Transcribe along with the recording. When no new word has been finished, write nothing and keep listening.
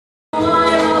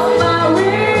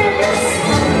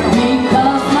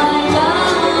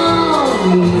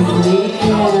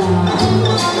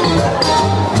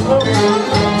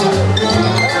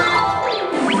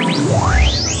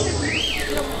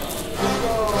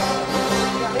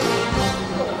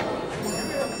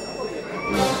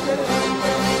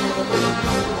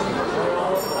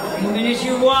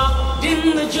walked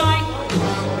in the joint,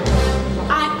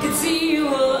 I could see you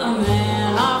were a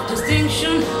man of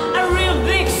distinction, a real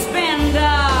big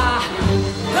spender,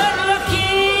 good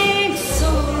looking, so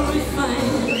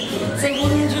refined. Say,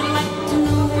 wouldn't you like to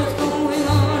know what's going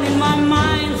on in my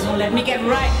mind? So let me get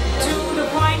right to the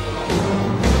point.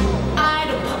 I'd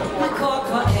pop my cork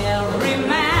for every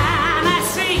man I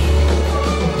see.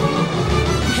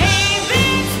 Hey,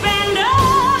 big spender,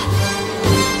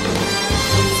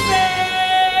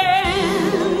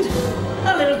 spend a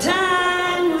little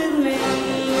time with me.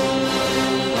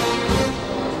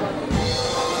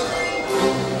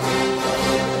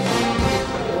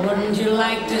 Wouldn't you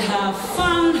like to have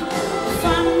fun,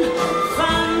 fun?